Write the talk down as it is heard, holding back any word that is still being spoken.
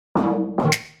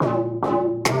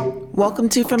Welcome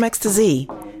to From X to Z,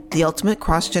 the ultimate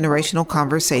cross-generational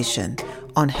conversation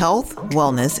on health,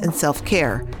 wellness, and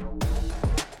self-care,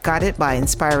 guided by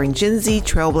inspiring Gen Z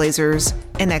trailblazers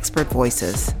and expert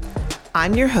voices.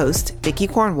 I'm your host, Vicki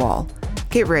Cornwall.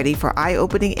 Get ready for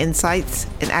eye-opening insights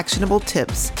and actionable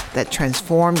tips that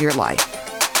transform your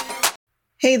life.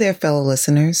 Hey there, fellow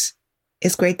listeners.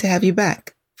 It's great to have you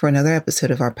back for another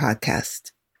episode of our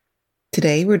podcast.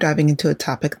 Today, we're diving into a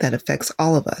topic that affects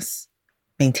all of us: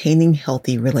 maintaining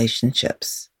healthy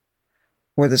relationships.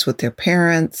 Whether it's with their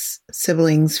parents,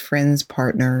 siblings, friends,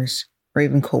 partners, or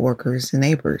even coworkers and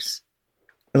neighbors.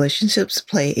 Relationships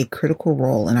play a critical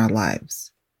role in our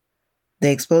lives.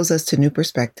 They expose us to new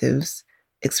perspectives,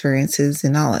 experiences,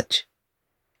 and knowledge.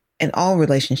 And all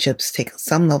relationships take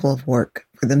some level of work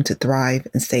for them to thrive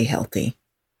and stay healthy.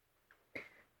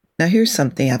 Now, here's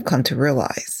something I've come to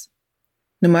realize.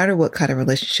 No matter what kind of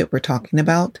relationship we're talking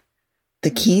about, the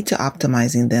key to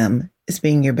optimizing them is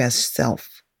being your best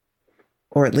self,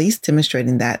 or at least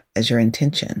demonstrating that as your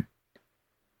intention.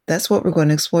 That's what we're going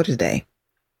to explore today.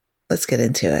 Let's get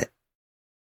into it.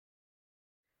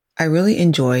 I really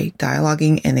enjoy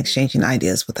dialoguing and exchanging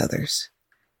ideas with others,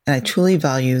 and I truly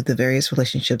value the various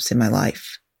relationships in my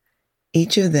life.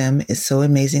 Each of them is so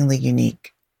amazingly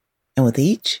unique, and with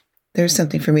each, there's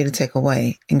something for me to take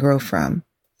away and grow from,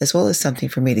 as well as something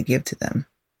for me to give to them.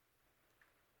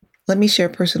 Let me share a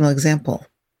personal example.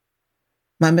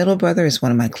 My middle brother is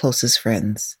one of my closest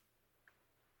friends.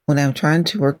 When I'm trying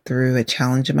to work through a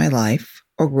challenge in my life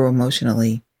or grow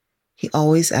emotionally, he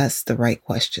always asks the right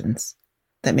questions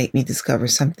that make me discover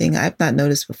something I've not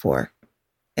noticed before.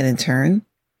 And in turn,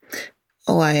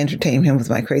 I entertain him with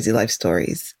my crazy life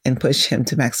stories and push him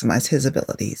to maximize his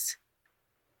abilities.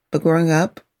 But growing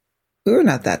up, we were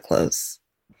not that close.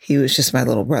 He was just my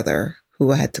little brother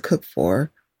who I had to cook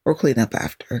for or clean up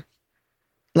after.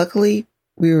 Luckily,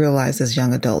 we realized as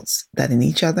young adults that in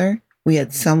each other, we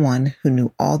had someone who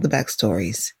knew all the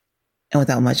backstories and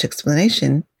without much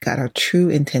explanation, got our true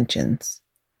intentions.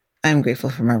 I am grateful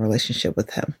for my relationship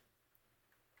with him.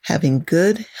 Having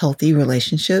good, healthy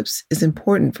relationships is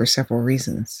important for several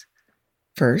reasons.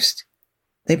 First,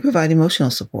 they provide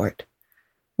emotional support.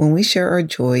 When we share our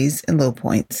joys and low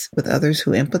points with others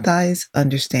who empathize,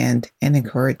 understand, and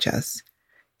encourage us,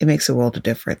 it makes a world of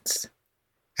difference.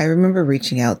 I remember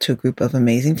reaching out to a group of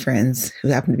amazing friends who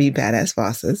happened to be badass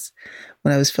bosses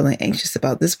when I was feeling anxious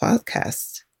about this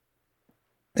podcast.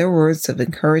 Their words of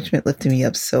encouragement lifted me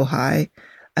up so high,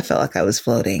 I felt like I was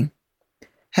floating.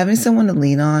 Having someone to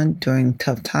lean on during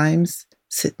tough times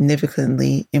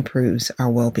significantly improves our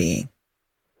well-being.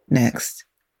 Next,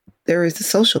 there is the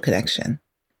social connection.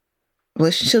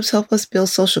 Relationships help us build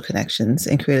social connections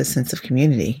and create a sense of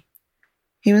community.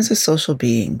 Humans are social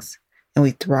beings, and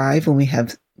we thrive when we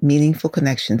have meaningful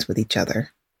connections with each other.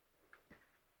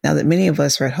 Now that many of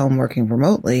us are at home working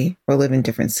remotely or live in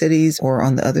different cities or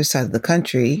on the other side of the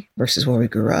country versus where we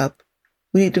grew up,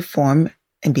 we need to form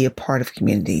and be a part of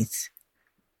communities.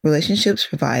 Relationships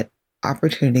provide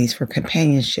opportunities for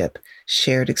companionship,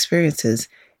 shared experiences,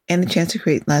 and a chance to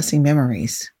create lasting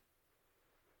memories.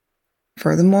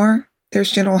 Furthermore,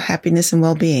 there's general happiness and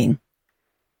well-being.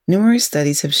 Numerous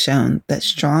studies have shown that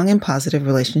strong and positive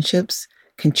relationships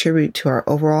contribute to our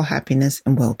overall happiness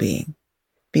and well-being.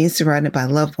 Being surrounded by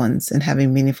loved ones and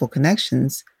having meaningful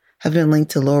connections have been linked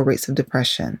to lower rates of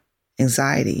depression,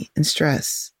 anxiety, and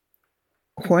stress.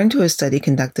 According to a study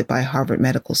conducted by Harvard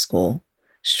Medical School,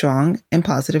 strong and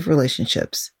positive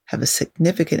relationships have a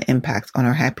significant impact on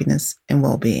our happiness and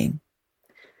well-being.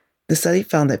 The study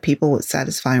found that people with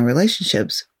satisfying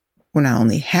relationships were not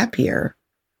only happier,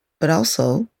 but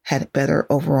also had better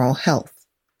overall health.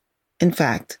 In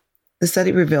fact, the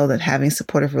study revealed that having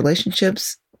supportive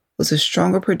relationships was a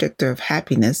stronger predictor of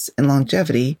happiness and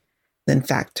longevity than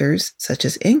factors such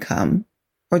as income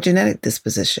or genetic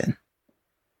disposition.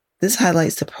 This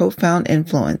highlights the profound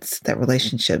influence that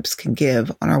relationships can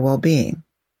give on our well-being.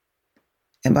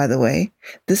 And by the way,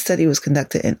 this study was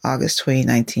conducted in August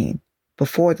 2019,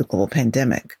 before the global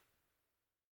pandemic.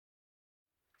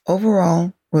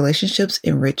 Overall, relationships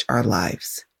enrich our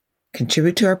lives,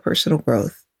 contribute to our personal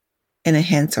growth, and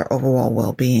enhance our overall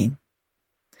well-being.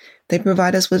 They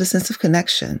provide us with a sense of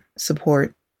connection,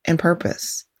 support, and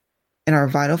purpose, and are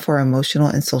vital for our emotional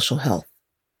and social health.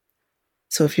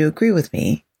 So if you agree with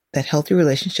me that healthy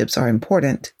relationships are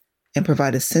important and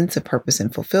provide a sense of purpose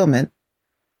and fulfillment,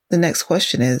 the next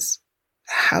question is,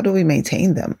 how do we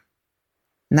maintain them?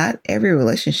 Not every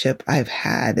relationship I've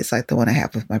had is like the one I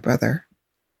have with my brother.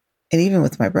 And even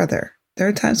with my brother, there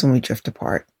are times when we drift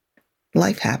apart.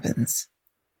 Life happens.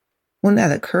 When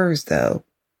that occurs, though,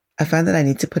 I find that I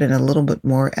need to put in a little bit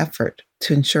more effort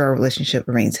to ensure our relationship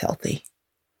remains healthy.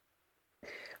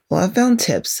 Well, I've found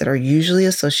tips that are usually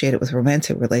associated with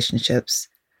romantic relationships,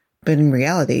 but in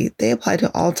reality, they apply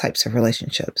to all types of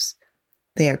relationships.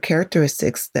 They are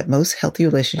characteristics that most healthy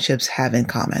relationships have in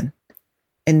common.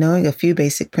 And knowing a few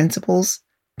basic principles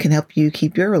can help you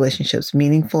keep your relationships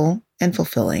meaningful and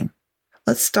fulfilling.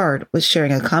 Let's start with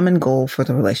sharing a common goal for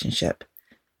the relationship.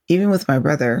 Even with my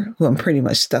brother, who I'm pretty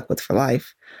much stuck with for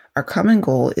life, our common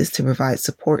goal is to provide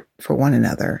support for one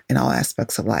another in all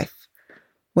aspects of life.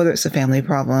 Whether it's a family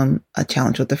problem, a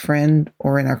challenge with a friend,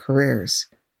 or in our careers,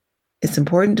 it's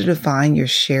important to define your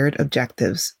shared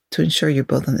objectives to ensure you're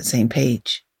both on the same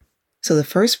page. So the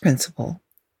first principle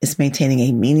is maintaining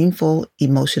a meaningful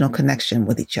emotional connection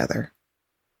with each other.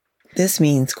 This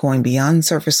means going beyond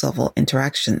surface level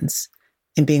interactions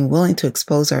and being willing to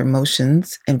expose our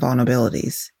emotions and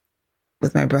vulnerabilities.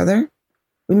 With my brother,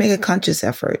 we make a conscious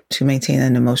effort to maintain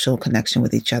an emotional connection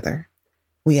with each other.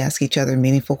 We ask each other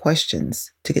meaningful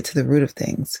questions to get to the root of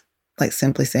things, like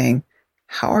simply saying,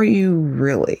 "How are you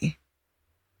really?"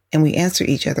 And we answer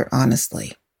each other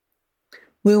honestly.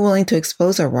 We're willing to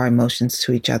expose our raw emotions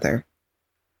to each other,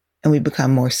 and we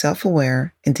become more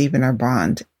self-aware and deepen our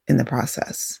bond in the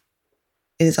process.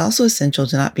 It is also essential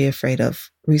to not be afraid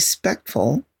of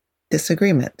respectful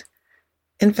disagreement.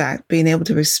 In fact, being able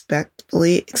to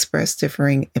respectfully express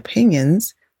differing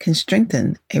opinions can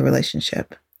strengthen a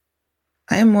relationship.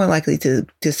 I am more likely to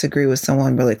disagree with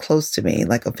someone really close to me,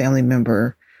 like a family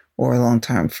member or a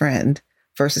longtime friend,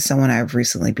 versus someone I've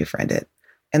recently befriended.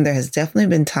 And there has definitely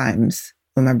been times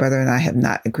when my brother and I have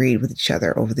not agreed with each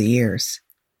other over the years.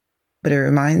 But it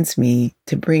reminds me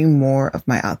to bring more of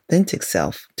my authentic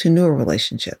self to newer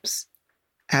relationships.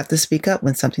 I have to speak up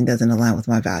when something doesn't align with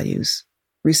my values,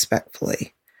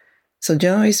 respectfully. So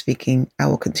generally speaking, I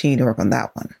will continue to work on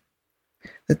that one.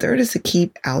 The third is to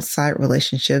keep outside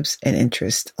relationships and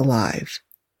interests alive.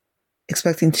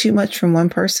 Expecting too much from one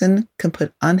person can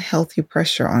put unhealthy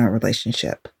pressure on a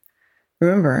relationship.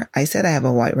 Remember, I said I have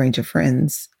a wide range of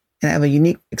friends, and I have a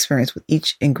unique experience with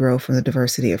each and grow from the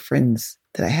diversity of friends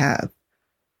that I have.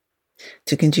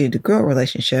 To continue to grow a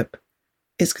relationship,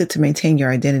 it's good to maintain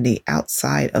your identity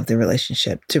outside of the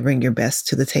relationship to bring your best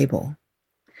to the table.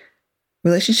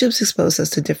 Relationships expose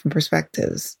us to different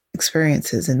perspectives,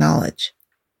 experiences, and knowledge.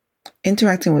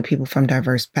 Interacting with people from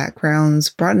diverse backgrounds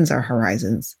broadens our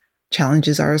horizons,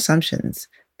 challenges our assumptions,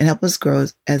 and helps us grow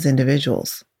as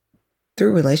individuals.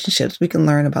 Through relationships, we can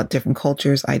learn about different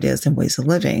cultures, ideas, and ways of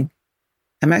living.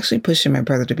 I'm actually pushing my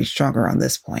brother to be stronger on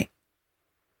this point.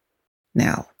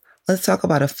 Now, let's talk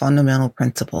about a fundamental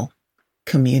principle: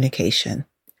 communication.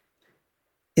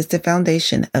 It's the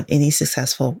foundation of any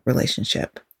successful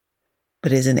relationship,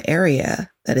 but is an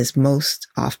area that is most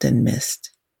often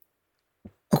missed.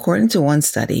 According to one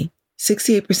study,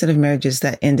 68% of marriages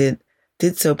that ended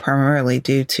did so primarily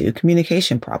due to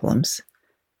communication problems.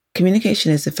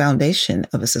 Communication is the foundation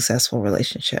of a successful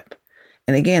relationship.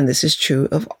 And again, this is true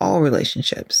of all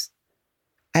relationships.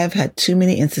 I have had too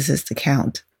many instances to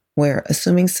count where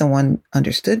assuming someone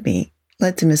understood me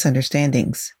led to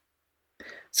misunderstandings.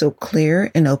 So clear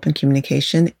and open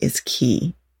communication is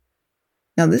key.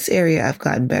 Now, this area I've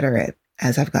gotten better at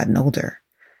as I've gotten older.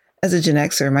 As a Gen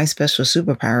Xer, my special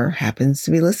superpower happens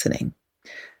to be listening.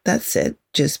 That's it,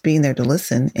 just being there to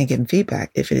listen and give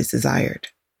feedback if it is desired.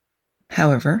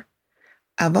 However,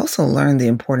 I've also learned the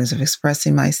importance of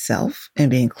expressing myself and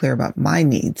being clear about my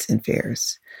needs and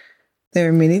fears. There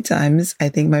are many times I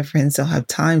think my friends don't have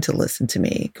time to listen to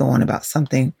me go on about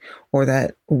something, or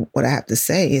that what I have to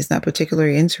say is not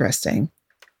particularly interesting.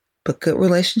 But good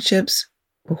relationships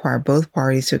require both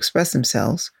parties to express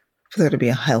themselves for there to be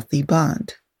a healthy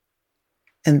bond.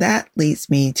 And that leads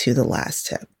me to the last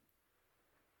tip.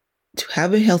 To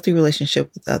have a healthy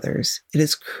relationship with others, it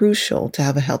is crucial to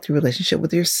have a healthy relationship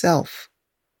with yourself.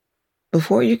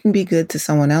 Before you can be good to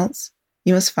someone else,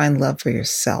 you must find love for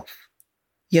yourself.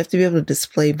 You have to be able to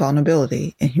display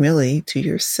vulnerability and humility to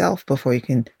yourself before you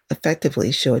can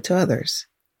effectively show it to others.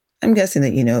 I'm guessing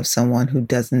that you know of someone who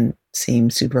doesn't seem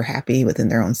super happy within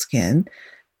their own skin,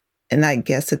 and I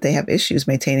guess that they have issues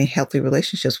maintaining healthy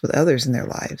relationships with others in their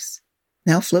lives.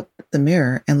 Now flip the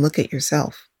mirror and look at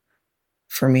yourself.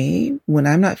 For me, when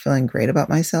I'm not feeling great about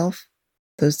myself,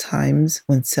 those times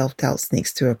when self-doubt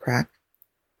sneaks through a crack,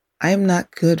 I am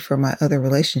not good for my other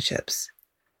relationships,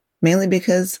 mainly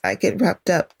because I get wrapped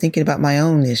up thinking about my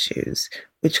own issues,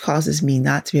 which causes me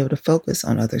not to be able to focus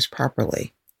on others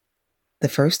properly. The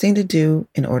first thing to do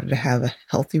in order to have a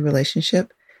healthy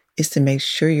relationship is to make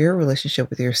sure your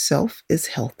relationship with yourself is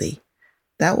healthy.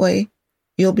 That way,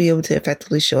 you'll be able to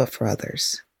effectively show up for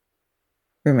others.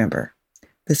 Remember,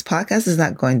 this podcast is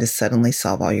not going to suddenly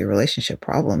solve all your relationship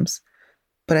problems,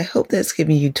 but I hope that it's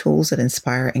giving you tools that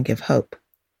inspire and give hope.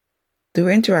 Through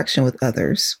interaction with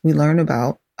others, we learn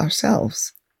about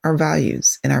ourselves, our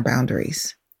values, and our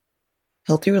boundaries.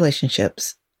 Healthy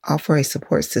relationships offer a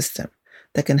support system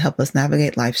that can help us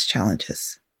navigate life's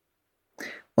challenges.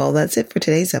 Well, that's it for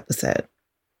today's episode.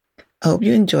 I hope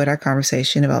you enjoyed our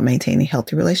conversation about maintaining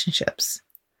healthy relationships.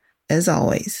 As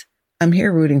always, I'm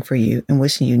here rooting for you and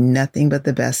wishing you nothing but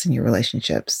the best in your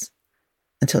relationships.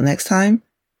 Until next time,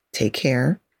 take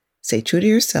care, stay true to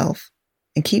yourself,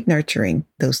 and keep nurturing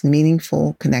those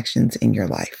meaningful connections in your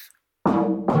life.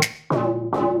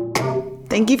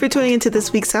 Thank you for tuning into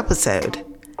this week's episode.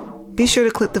 Be sure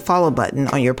to click the follow button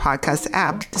on your podcast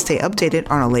app to stay updated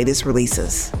on our latest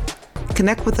releases.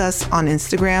 Connect with us on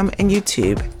Instagram and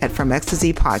YouTube at From X to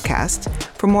Z Podcast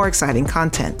for more exciting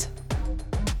content.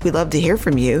 We'd love to hear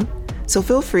from you, so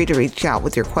feel free to reach out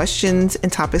with your questions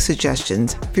and topic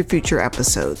suggestions for future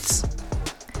episodes.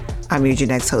 I'm your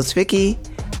next host, Vicky,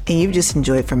 and you've just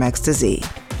enjoyed From X to Z,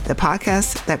 the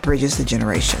podcast that bridges the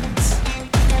generations.